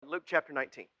Luke chapter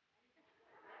 19.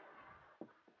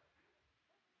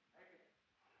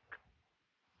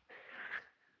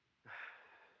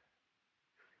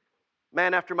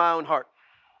 Man after my own heart.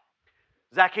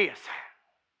 Zacchaeus.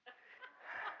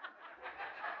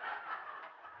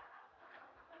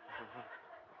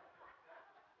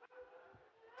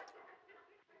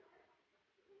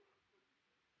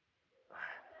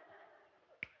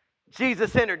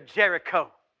 Jesus entered Jericho,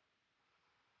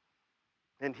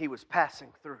 and he was passing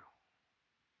through.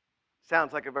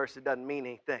 Sounds like a verse that doesn't mean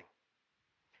anything.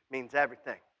 It means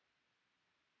everything.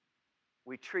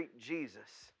 We treat Jesus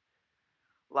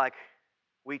like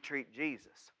we treat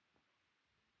Jesus.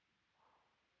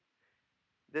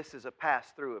 This is a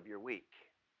pass-through of your week.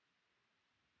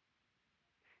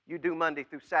 You do Monday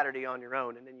through Saturday on your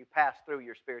own, and then you pass through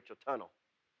your spiritual tunnel.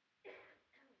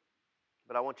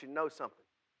 But I want you to know something.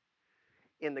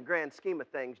 In the grand scheme of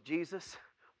things, Jesus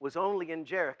was only in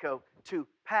Jericho to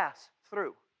pass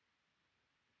through.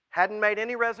 Hadn't made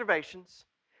any reservations,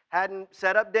 hadn't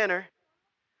set up dinner.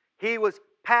 He was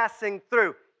passing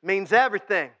through. Means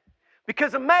everything.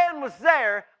 Because a man was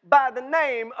there by the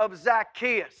name of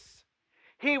Zacchaeus.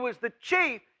 He was the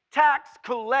chief tax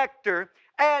collector,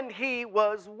 and he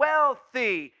was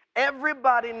wealthy.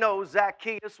 Everybody knows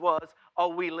Zacchaeus was a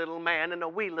wee little man, and a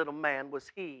wee little man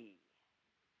was he.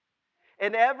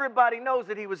 And everybody knows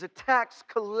that he was a tax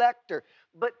collector.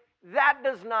 But that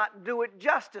does not do it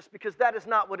justice, because that is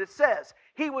not what it says.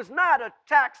 He was not a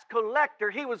tax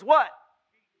collector. He was what?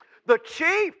 The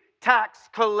chief tax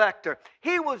collector.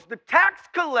 He was the tax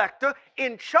collector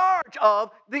in charge of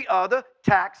the other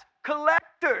tax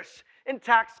collectors. And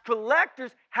tax collectors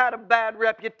had a bad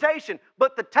reputation.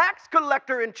 But the tax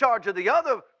collector in charge of the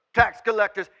other tax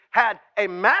collectors had a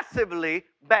massively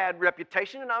bad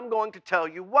reputation, and I'm going to tell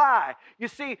you why. You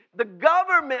see, the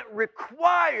government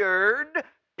required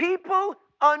people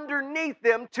underneath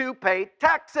them to pay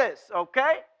taxes,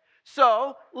 okay?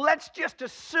 So let's just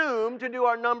assume, to do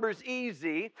our numbers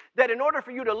easy, that in order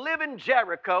for you to live in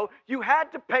Jericho, you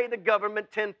had to pay the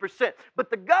government 10%. But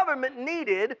the government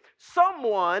needed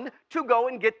someone to go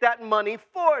and get that money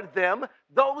for them.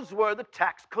 Those were the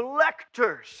tax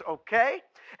collectors, okay?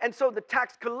 And so the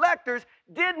tax collectors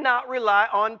did not rely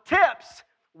on tips.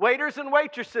 Waiters and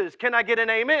waitresses, can I get an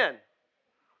amen?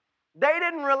 They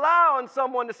didn't rely on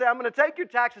someone to say, I'm going to take your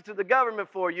taxes to the government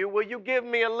for you. Will you give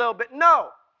me a little bit? No.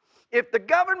 If the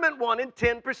government wanted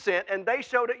 10% and they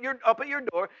showed it up at your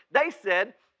door, they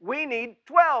said, we need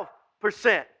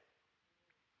 12%.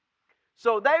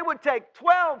 So they would take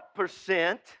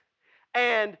 12%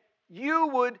 and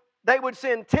they would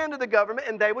send 10 to the government,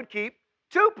 and they would keep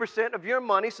 2% of your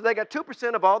money. So they got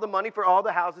 2% of all the money for all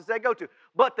the houses they go to.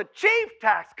 But the chief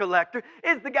tax collector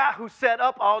is the guy who set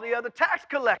up all the other tax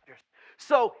collectors.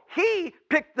 So he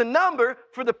picked the number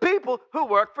for the people who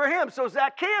worked for him. So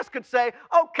Zacchaeus could say,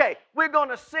 okay, we're going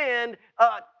to send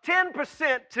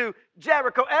 10% to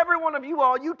Jericho. Every one of you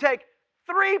all, you take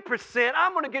 3%.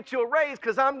 I'm going to get you a raise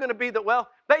because I'm going to be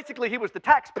basically he was the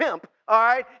tax pimp, all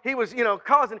right? He was,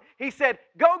 he said,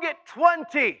 go get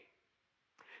 20.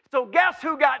 So guess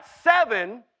who got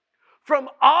 7 from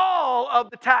all of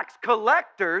the tax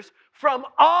collectors, from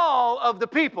all of the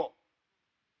people?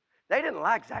 They didn't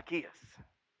like Zacchaeus.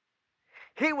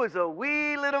 He was a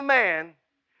wee little man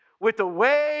with a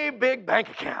way big bank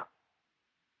account.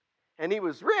 And he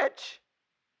was rich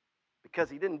because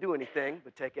he didn't do anything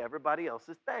but take everybody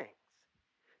else's things.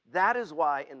 That is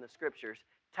why in the scriptures,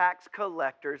 tax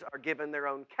collectors are given their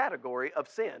own category of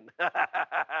sin.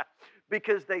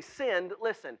 Because they sinned,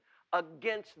 listen,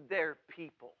 against their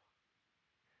people.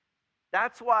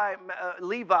 That's why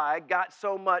Levi got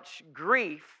so much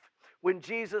grief when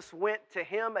Jesus went to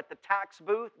him at the tax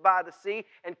booth by the sea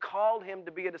and called him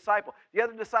to be a disciple. The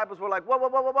other disciples were like,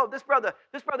 whoa. This brother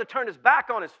turned his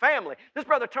back on his family. This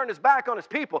brother turned his back on his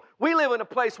people. We live in a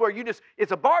place where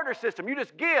it's a barter system. You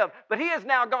just give. But he has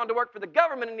now gone to work for the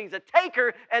government, and he's a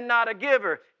taker and not a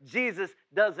giver. Jesus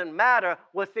doesn't matter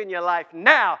what's in your life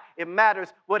now. It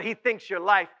matters what he thinks your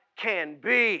life can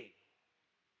be.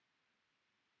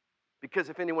 Because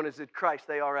if anyone is in Christ,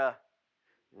 they are a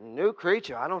new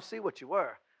creature. I don't see what you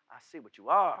were. I see what you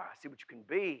are. I see what you can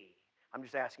be. I'm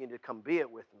just asking you to come be it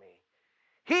with me.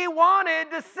 He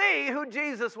wanted to see who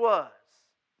Jesus was.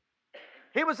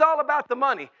 He was all about the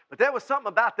money, but there was something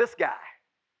about this guy.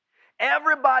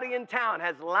 Everybody in town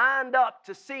has lined up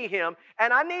to see him,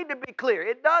 and I need to be clear.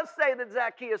 It does say that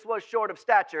Zacchaeus was short of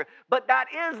stature, but that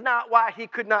is not why he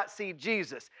could not see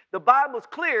Jesus. The Bible's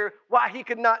clear why he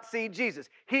could not see Jesus.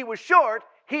 He was short.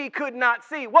 He could not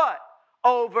see what?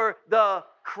 Over the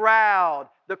crowd.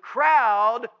 The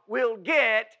crowd will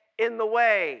get in the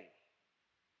way.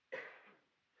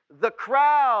 the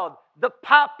crowd, the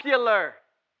popular,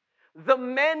 the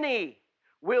many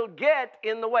will get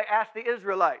in the way. Ask the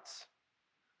Israelites.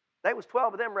 There was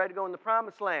 12 of them ready to go in the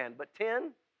promised land, but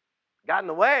 10 got in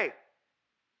the way.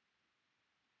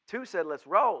 2 said, let's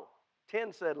roll.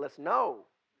 10 said, let's no.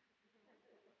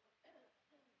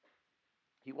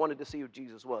 He wanted to see who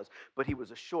Jesus was, but he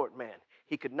was a short man.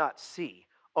 He could not see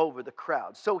over the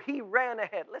crowd. So he ran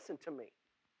ahead. Listen to me.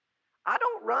 I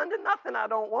don't run to nothing I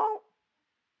don't want.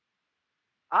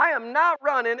 I am not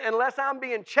running unless I'm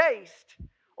being chased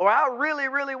or I really,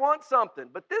 really want something.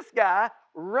 But this guy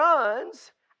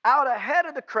runs out ahead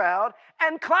of the crowd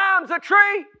and climbs a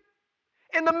tree.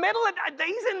 In the middle of,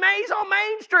 he's on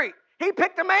Main Street. He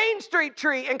picked a Main Street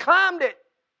tree and climbed it.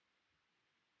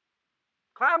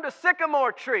 Climbed a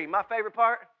sycamore tree. My favorite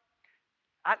part,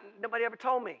 nobody ever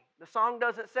told me. The song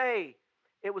doesn't say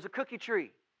it was a cookie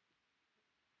tree.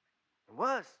 It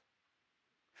was.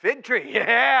 Fig tree,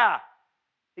 yeah.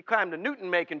 He climbed a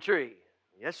Newton-making tree.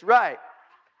 That's right.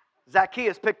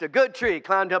 Zacchaeus picked a good tree,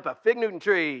 climbed up a fig Newton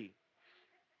tree.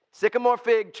 Sycamore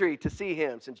fig tree to see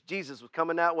him since Jesus was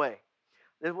coming that way.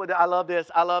 I love this,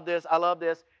 I love this, I love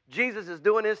this. Jesus is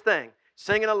doing his thing,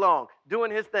 singing along,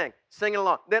 doing his thing, singing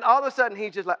along. Then all of a sudden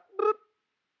he's just like, boop.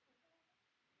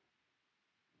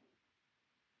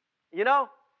 You know,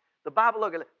 the Bible,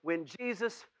 look at it. When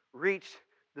Jesus reached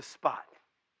the spot,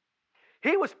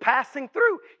 he was passing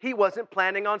through. He wasn't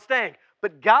planning on staying.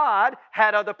 But God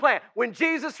had other plans. When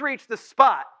Jesus reached the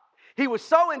spot, he was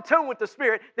so in tune with the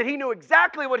Spirit that he knew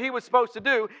exactly what he was supposed to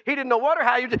do. He didn't know what or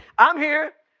how you did. I'm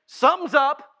here. Something's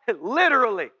up,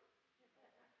 literally.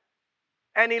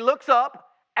 And he looks up,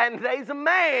 and there's a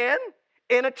man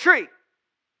in a tree.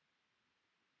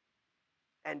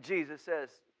 And Jesus says,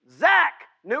 Zach,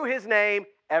 knew his name.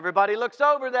 Everybody looks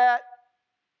over that.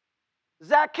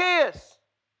 Zacchaeus.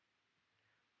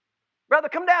 Brother,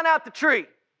 come down out the tree.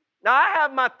 Now, I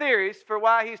have my theories for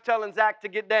why he's telling Zach to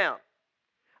get down.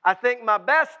 I think my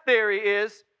best theory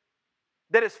is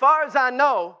that as far as I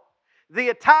know, the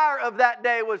attire of that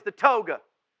day was the toga.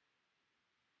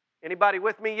 Anybody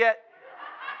with me yet?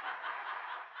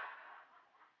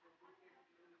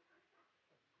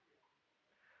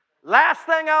 Last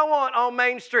thing I want on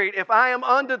Main Street, if I am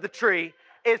under the tree,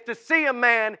 is to see a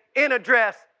man in a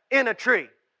dress in a tree.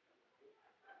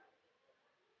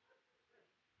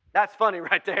 That's funny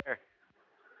right there.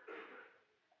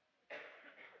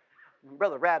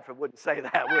 Brother Radford wouldn't say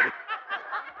that, would he?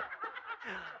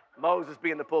 Moses be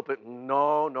in the pulpit.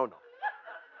 No, no, no.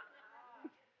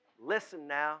 Listen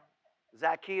now.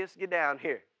 Zacchaeus, get down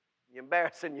here. You're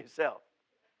embarrassing yourself.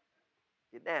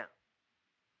 Get down.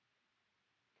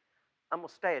 I'm going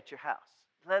to stay at your house.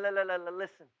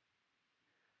 Listen.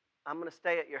 I'm going to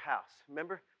stay at your house.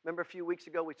 Remember a few weeks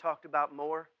ago we talked about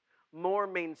more? More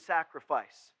means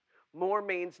sacrifice. More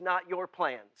means not your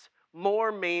plans.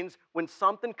 More means when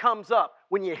something comes up,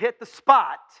 when you hit the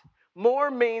spot.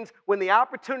 More means when the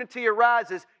opportunity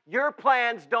arises, your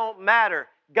plans don't matter.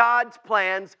 God's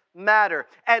plans matter.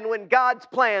 And when God's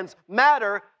plans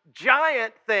matter,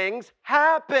 giant things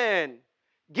happen.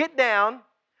 Get down.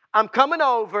 I'm coming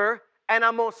over, and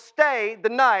I'm going to stay the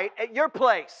night at your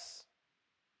place.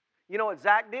 You know what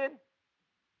Zach did?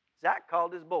 Zach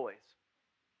called his boys.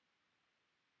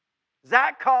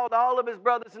 Zach called all of his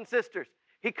brothers and sisters.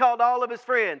 He called all of his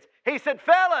friends. He said,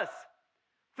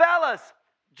 fellas,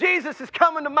 Jesus is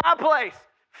coming to my place.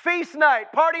 Feast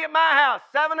night, party at my house,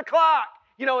 7 o'clock.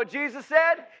 You know what Jesus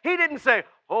said? He didn't say,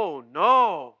 oh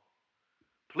no,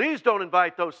 please don't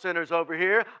invite those sinners over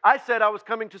here. I said I was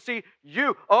coming to see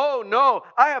you. Oh no,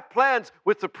 I have plans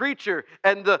with the preacher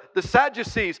and the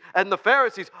Sadducees and the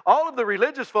Pharisees, all of the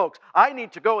religious folks. I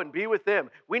need to go and be with them.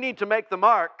 We need to make the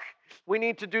mark. We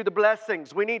need to do the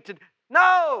blessings.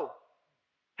 No!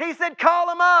 He said, call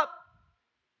them up.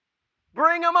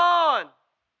 Bring them on.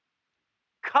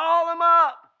 Call them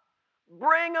up.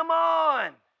 Bring them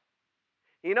on.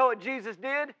 You know what Jesus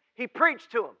did? He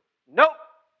preached to them. Nope.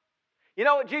 You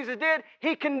know what Jesus did?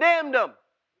 He condemned them.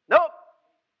 Nope.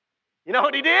 You know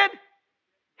what he did?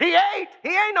 He ate. He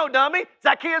ain't no dummy.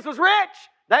 Zacchaeus was rich.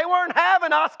 They weren't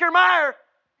having Oscar Mayer.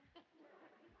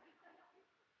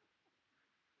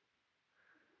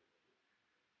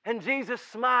 And Jesus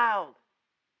smiled.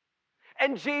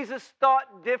 And Jesus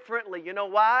thought differently. You know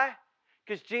why?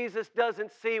 Because Jesus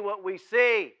doesn't see what we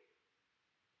see.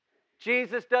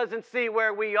 Jesus doesn't see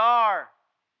where we are.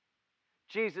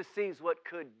 Jesus sees what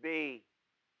could be.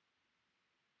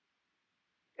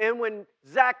 And when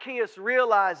Zacchaeus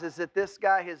realizes that this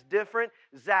guy is different,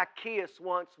 Zacchaeus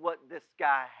wants what this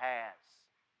guy has.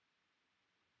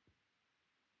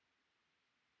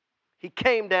 He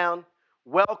came down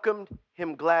welcomed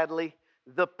him gladly.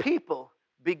 The people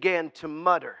began to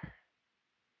mutter.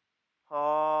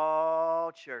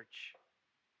 Oh, church.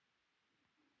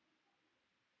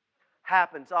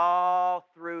 Happens all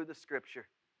through the scripture.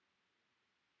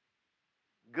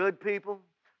 Good people,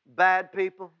 bad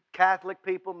people, Catholic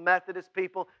people, Methodist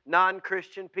people,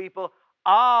 non-Christian people,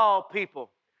 all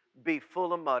people be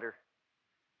full of mutter.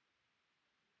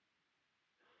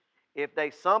 If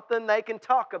there's something they can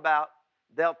talk about,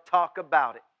 they'll talk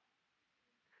about it.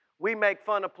 We make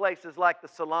fun of places like the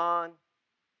salon.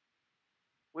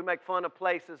 We make fun of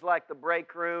places like the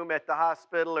break room at the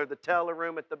hospital or the teller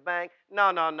room at the bank. No.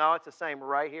 It's the same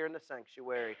right here in the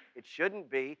sanctuary. It shouldn't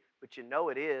be, but you know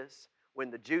it is. When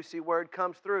the juicy word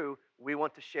comes through, we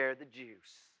want to share the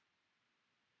juice.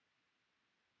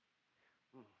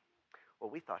 Well,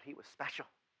 we thought he was special.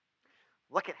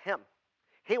 Look at him.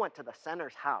 He went to the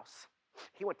sinner's house.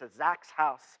 He went to Zach's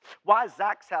house. Why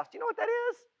Zach's house? Do you know what that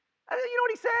is? You know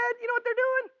what he said? You know what they're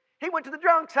doing? He went to the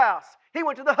drunk's house. He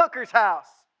went to the hooker's house.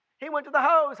 He went to the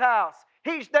hoe's house.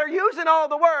 They're using all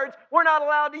the words we're not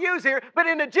allowed to use here, but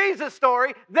in the Jesus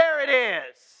story, there it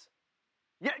is.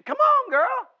 Yeah, come on,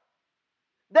 girl.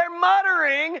 They're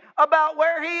muttering about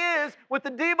where he is with the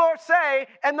divorcee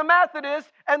and the Methodist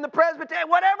and the Presbyterian,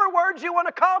 whatever words you want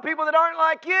to call people that aren't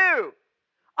like you.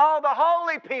 All the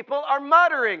holy people are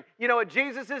muttering. You know what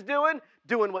Jesus is doing?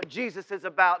 Doing what Jesus is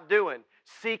about doing.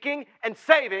 Seeking and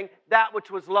saving that which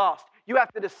was lost. You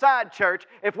have to decide, church,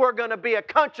 if we're going to be a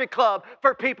country club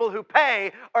for people who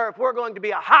pay or if we're going to be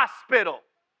a hospital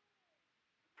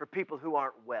for people who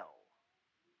aren't well.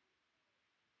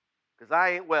 Because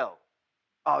I ain't well.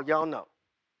 Oh, y'all know.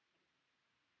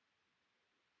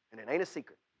 And it ain't a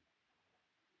secret.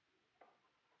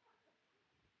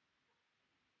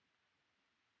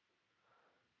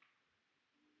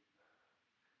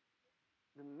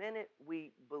 The minute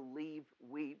we believe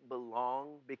we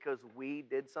belong because we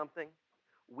did something,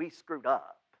 we screwed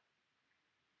up.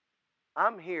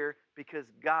 I'm here because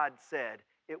God said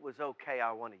it was okay,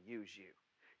 I want to use you.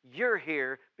 You're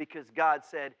here because God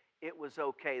said it was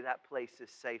okay, that place is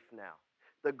safe now.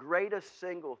 The greatest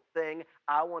single thing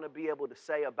I want to be able to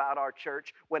say about our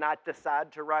church when I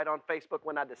decide to write on Facebook,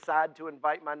 when I decide to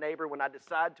invite my neighbor, when I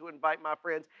decide to invite my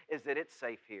friends, is that it's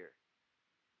safe here.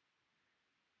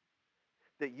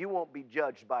 That you won't be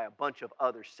judged by a bunch of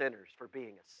other sinners for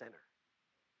being a sinner.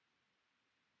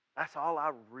 That's all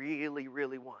I really,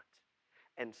 really want.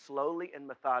 And slowly and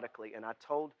methodically, and I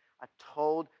told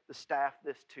the staff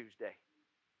this Tuesday,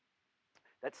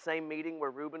 that same meeting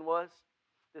where Reuben was,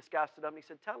 this guy stood up and he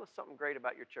said, tell us something great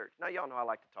about your church. Now, y'all know I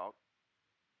like to talk.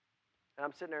 And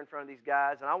I'm sitting there in front of these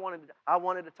guys, and I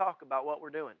wanted to talk about what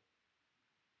we're doing.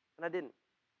 And I didn't.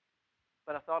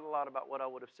 But I thought a lot about what I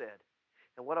would have said.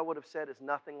 And what I would have said is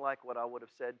nothing like what I would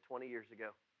have said 20 years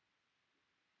ago.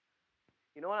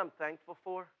 You know what I'm thankful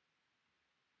for?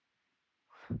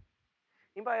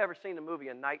 Anybody ever seen the movie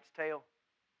A Knight's Tale?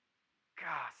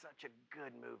 God, such a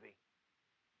good movie.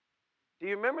 Do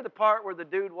you remember the part where the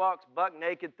dude walks buck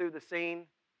naked through the scene?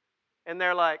 And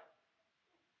they're like,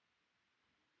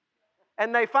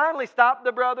 and they finally stop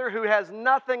the brother who has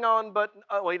nothing on but,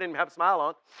 well, he didn't have a smile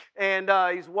on.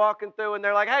 And he's walking through and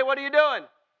they're like, hey, what are you doing?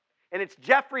 And it's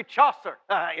Geoffrey Chaucer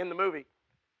in the movie.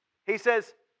 He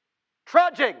says,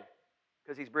 trudging,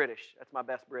 because he's British. That's my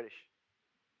best British.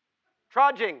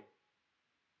 Trudging.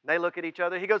 They look at each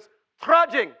other. He goes,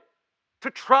 trudging,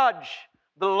 to trudge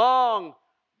the long,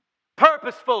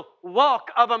 purposeful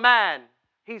walk of a man.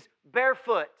 He's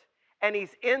barefoot, and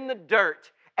he's in the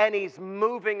dirt, and he's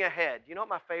moving ahead. You know what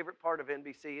my favorite part of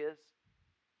NBC is?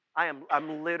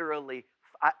 I'm literally,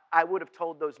 I would have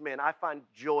told those men, I find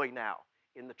joy now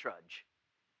in the trudge.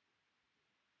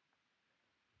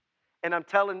 And I'm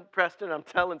telling Preston, I'm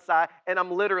telling Si, and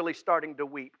I'm literally starting to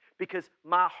weep because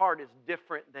my heart is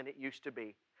different than it used to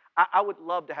be. I would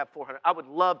love to have 400. I would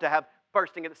love to have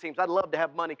bursting at the seams. I'd love to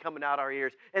have money coming out our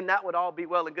ears. And that would all be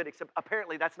well and good, except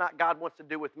apparently that's not God wants to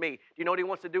do with me. Do you know what he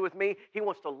wants to do with me? He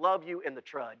wants to love you in the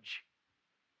trudge.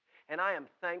 And I am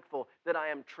thankful that I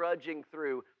am trudging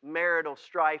through marital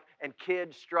strife and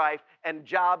kid strife and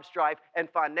job strife and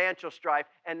financial strife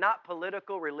and not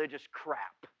political, religious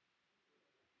crap.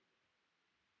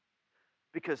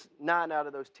 Because 9 out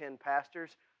of those 10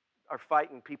 pastors are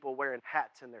fighting people wearing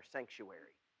hats in their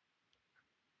sanctuary.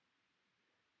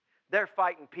 They're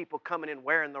fighting people coming in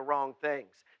wearing the wrong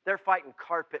things. They're fighting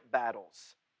carpet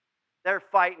battles. They're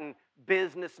fighting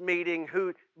business meeting,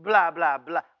 who, blah, blah,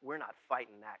 blah. We're not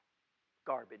fighting that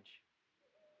garbage.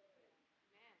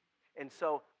 And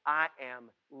so I am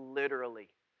literally,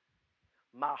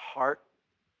 my heart,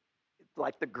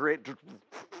 like the grit,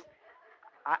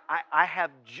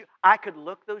 I could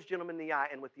look those gentlemen in the eye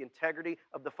and with the integrity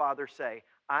of the Father say,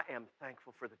 I am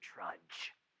thankful for the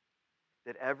trudge.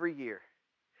 That every year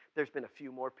there's been a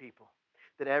few more people.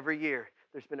 That every year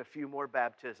there's been a few more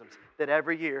baptisms. That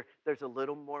every year there's a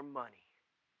little more money.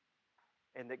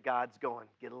 And that God's going,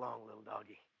 get along, little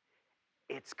doggy.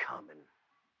 It's coming.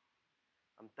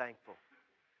 I'm thankful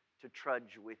to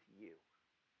trudge with you.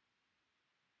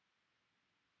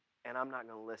 And I'm not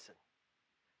going to listen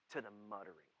to the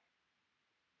muttering.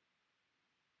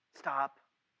 Stop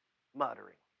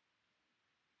muttering.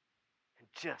 And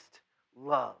just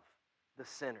love the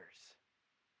sinners.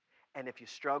 And if you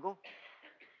struggle,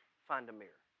 find a mirror.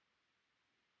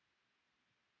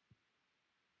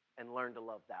 And learn to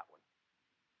love that one.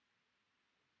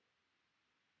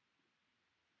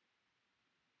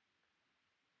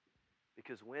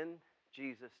 Because when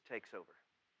Jesus takes over,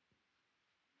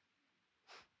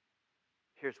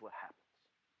 here's what happens.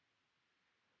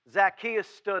 Zacchaeus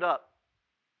stood up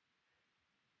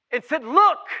and said,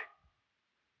 look,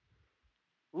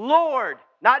 Lord,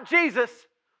 not Jesus,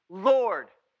 Lord.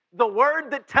 The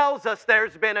word that tells us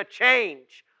there's been a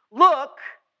change. Look,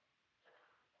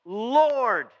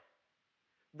 Lord,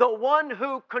 the one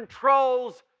who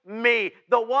controls me,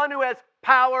 the one who has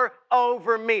power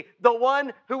over me, the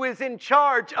one who is in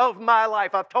charge of my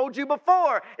life. I've told you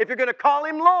before, if you're going to call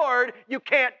him Lord, you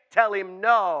can't tell him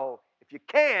no. If you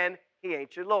can, he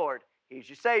ain't your Lord. He's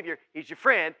your Savior. He's your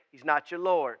friend. He's not your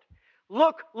Lord.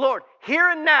 Look, Lord, here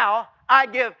and now, I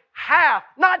give half,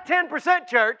 not 10%,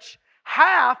 church,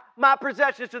 half my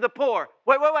possessions to the poor.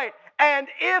 Wait. And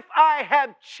if I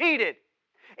have cheated,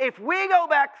 if we go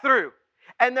back through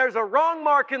and there's a wrong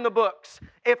mark in the books,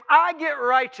 if I get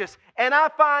righteous and I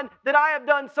find that I have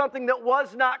done something that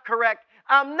was not correct,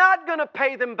 I'm not going to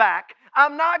pay them back.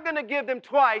 I'm not going to give them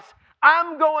twice.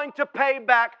 I'm going to pay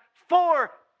back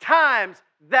 4 times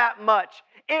that much.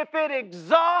 If it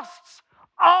exhausts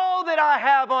all that I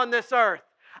have on this earth,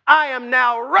 I am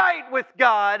now right with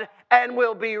God and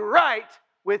will be right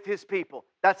with His people.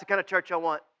 That's the kind of church I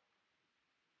want.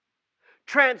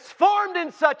 Transformed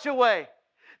in such a way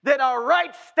that our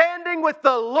right standing with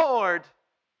the Lord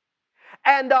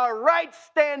and our right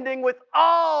standing with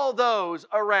all those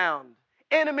around,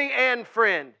 enemy and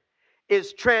friend,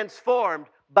 is transformed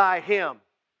by Him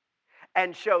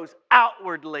and shows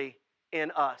outwardly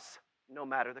in us, no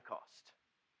matter the cost.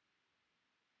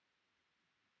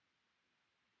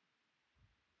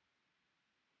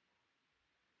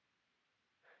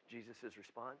 Jesus'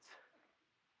 response: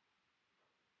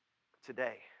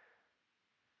 today,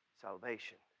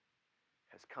 salvation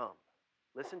has come.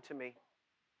 Listen to me.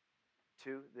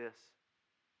 To this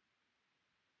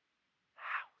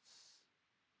house.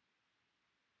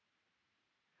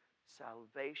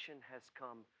 Salvation has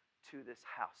come to this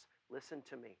house. Listen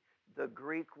to me. The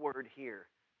Greek word here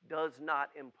does not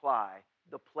imply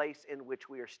the place in which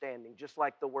we are standing. Just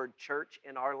like the word church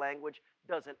in our language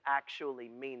doesn't actually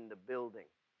mean the building.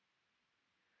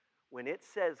 When it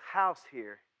says house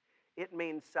here, it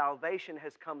means salvation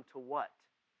has come to what?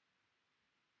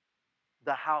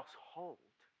 The household.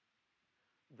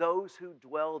 Those who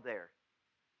dwell there.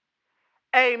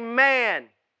 A man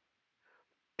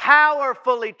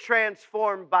powerfully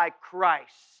transformed by Christ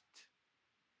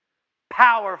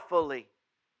powerfully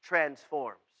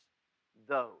transforms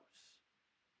those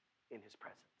in His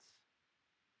presence.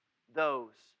 Those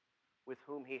with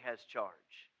whom He has charge.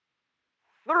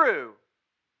 Through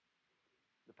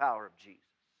the power of Jesus.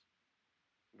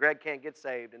 Greg can't get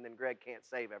saved, and then Greg can't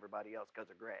save everybody else because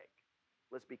of Greg.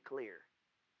 Let's be clear.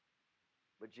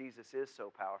 But Jesus is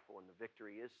so powerful and the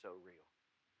victory is so real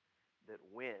that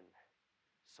when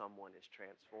someone is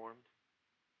transformed,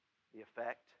 the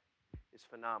effect is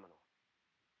phenomenal.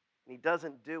 And He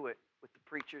doesn't do it with the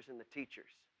preachers and the teachers.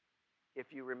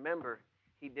 If you remember,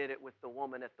 He did it with the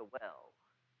woman at the well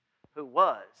who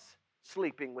was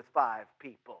sleeping with 5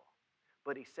 people.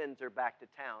 But He sends her back to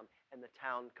town, and the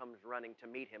town comes running to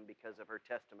meet Him because of her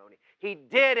testimony. He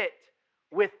did it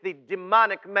with the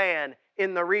demonic man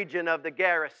in the region of the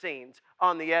Gerasenes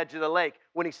on the edge of the lake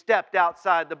when he stepped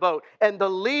outside the boat, and the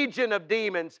legion of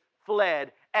demons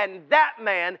fled. And that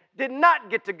man did not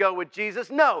get to go with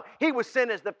Jesus. No, he was sent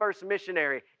as the first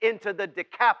missionary into the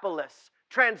Decapolis.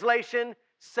 Translation,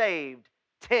 saved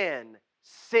 10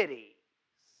 cities.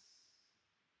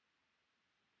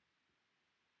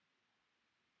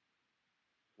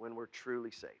 When we're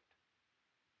truly saved,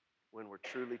 when we're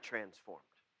truly transformed,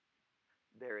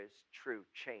 there is true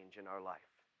change in our life.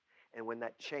 And when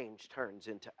that change turns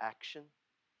into action,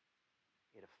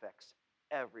 it affects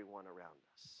everyone around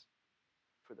us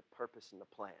for the purpose and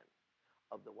the plan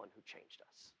of the one who changed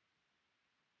us.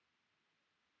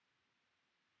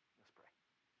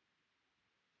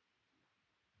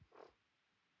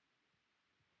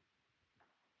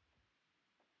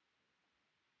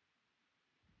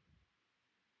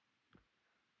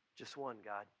 Just one,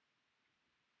 God.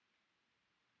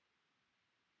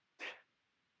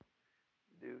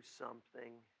 Do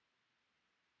something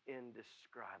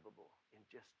indescribable in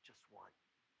just one.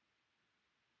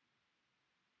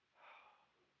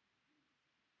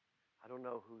 I don't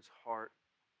know whose heart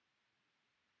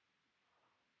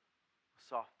was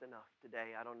soft enough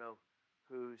today. I don't know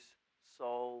whose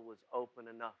soul was open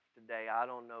enough today. I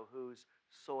don't know whose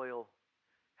soil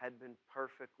had been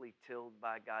perfectly tilled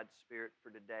by God's Spirit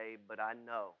for today, but I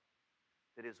know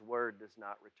that His Word does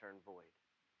not return void.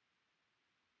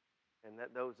 And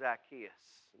that though Zacchaeus,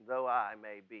 though I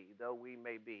may be, though we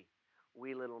may be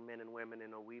wee little men and women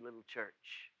in a wee little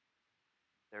church,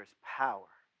 there's power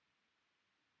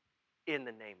in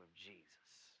the name of Jesus.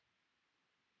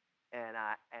 And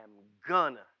I am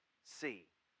gonna see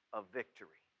a victory.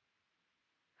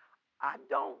 I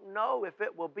don't know if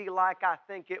it will be like I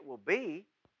think it will be.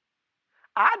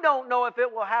 I don't know if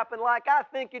it will happen like I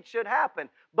think it should happen.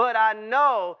 But I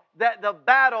know that the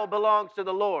battle belongs to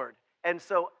the Lord. And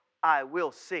so I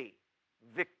will see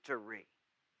victory.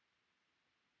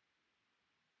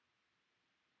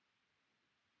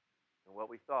 And what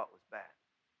we thought was bad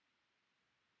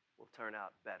will turn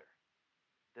out better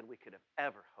than we could have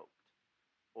ever hoped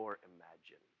or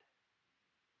imagined.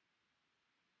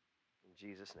 In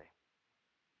Jesus' name,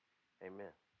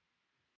 amen.